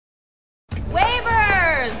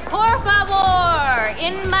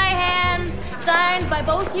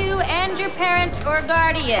by both you and your parent or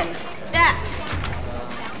guardian. Stat.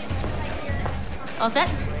 All set?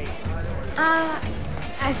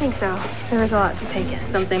 I think so. There was a lot to take in.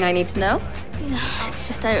 Something I need to know? It's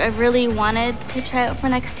just I really wanted to try out for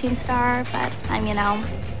next Teen Star, but I'm,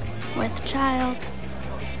 with a child.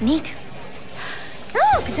 Neat.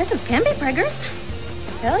 Oh, contestants can be preggers.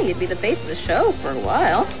 Hell, you'd be the face of the show for a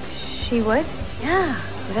while. She would? Yeah.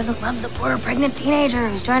 Who doesn't love the poor pregnant teenager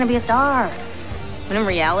who's trying to be a star? When in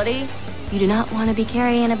reality, you do not want to be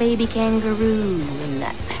carrying a baby kangaroo in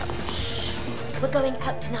that pouch. We're going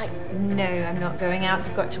out tonight. No, I'm not going out.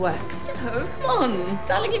 I've got to work. Oh, come on.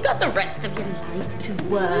 Darling, you've got the rest of your life to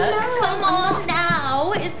work. No, come on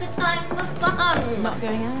now. It's the time for fun. I'm not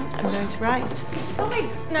going out. I'm going to write. Is she going?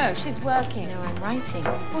 No, she's working. No, I'm writing.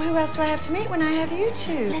 Well, who else do I have to meet when I have you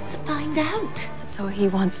two? Let's find out. So he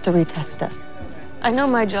wants to retest us. I know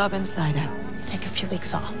my job inside out. Take a few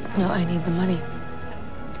weeks off. No, I need the money.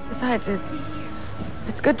 Besides,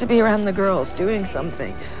 it's good to be around the girls doing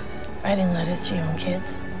something. Writing letters to your own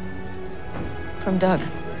kids. From Doug.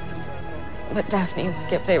 But Daphne and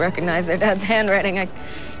Skip, they recognize their dad's handwriting.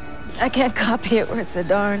 I can't copy it worth a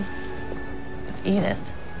darn. Edith,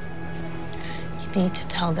 you need to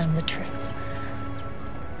tell them the truth.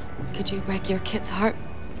 Could you break your kid's heart?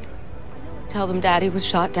 Tell them Daddy was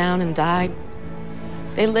shot down and died.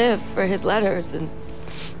 They live for his letters, and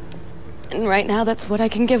right now that's what I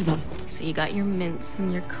can give them. So you got your mints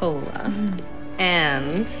and your cola.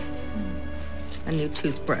 And a new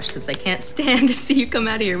toothbrush, since I can't stand to see you come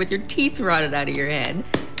out of here with your teeth rotted out of your head.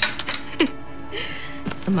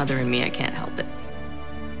 It's the mother in me, I can't help it.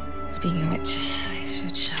 Speaking of which, I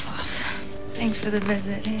should shove off. Thanks for the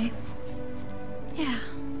visit, hey? Yeah,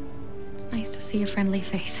 it's nice to see a friendly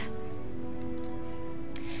face.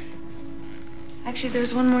 Actually,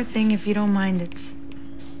 there's one more thing, if you don't mind. It's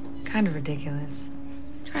kind of ridiculous.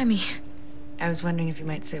 Try me. I was wondering if you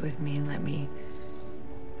might sit with me and let me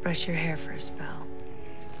brush your hair for a spell.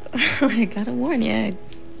 I gotta warn you, it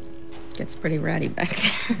gets pretty ratty back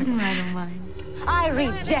there. I don't mind. I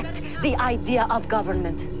reject the idea of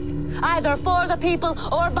government, either for the people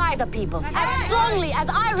or by the people, as strongly as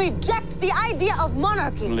I reject the idea of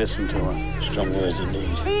monarchy. Listen to her. Strong words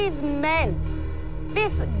indeed. These men,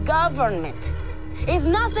 this government, is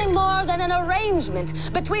nothing more than an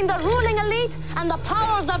arrangement between the ruling elite and the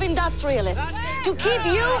powers of industrialists to keep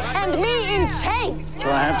you and me in chains. Do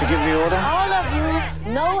I have to give the order? All of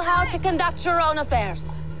you know how to conduct your own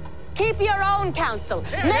affairs. Keep your own counsel.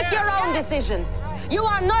 Make your own decisions. You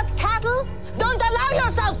are not cattle. Don't allow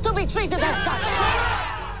yourselves to be treated as such.